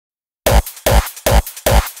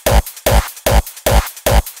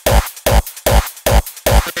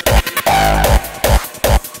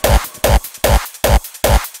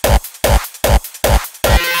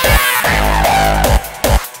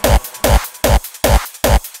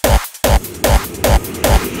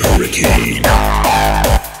Hurricane.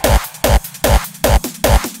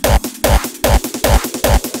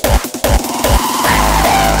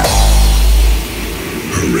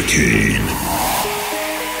 Hurricane.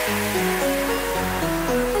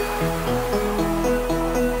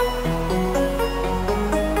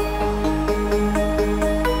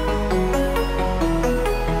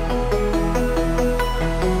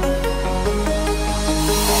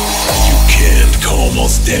 You can't calm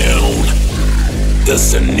us down.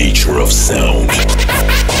 That's the nature of sound.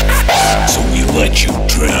 So we let you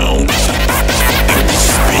drown, and we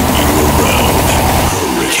spin you around.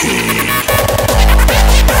 Hurricane.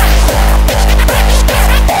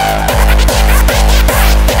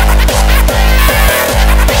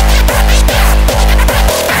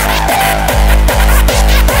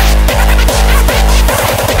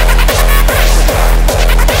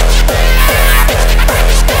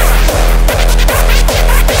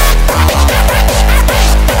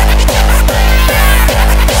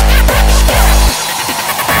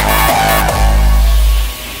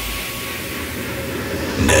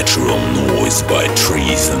 Natural noise by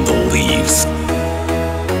trees and the leaves.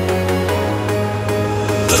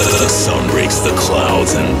 The sun breaks the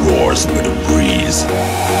clouds and roars with a breeze.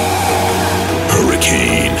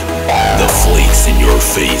 Hurricane. The flakes in your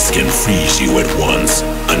face can freeze you at once,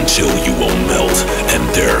 until you will melt, and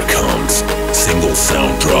there comes. Single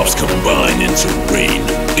sound drops combine into rain.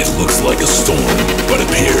 It looks like a storm, but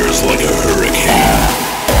appears like a hurricane.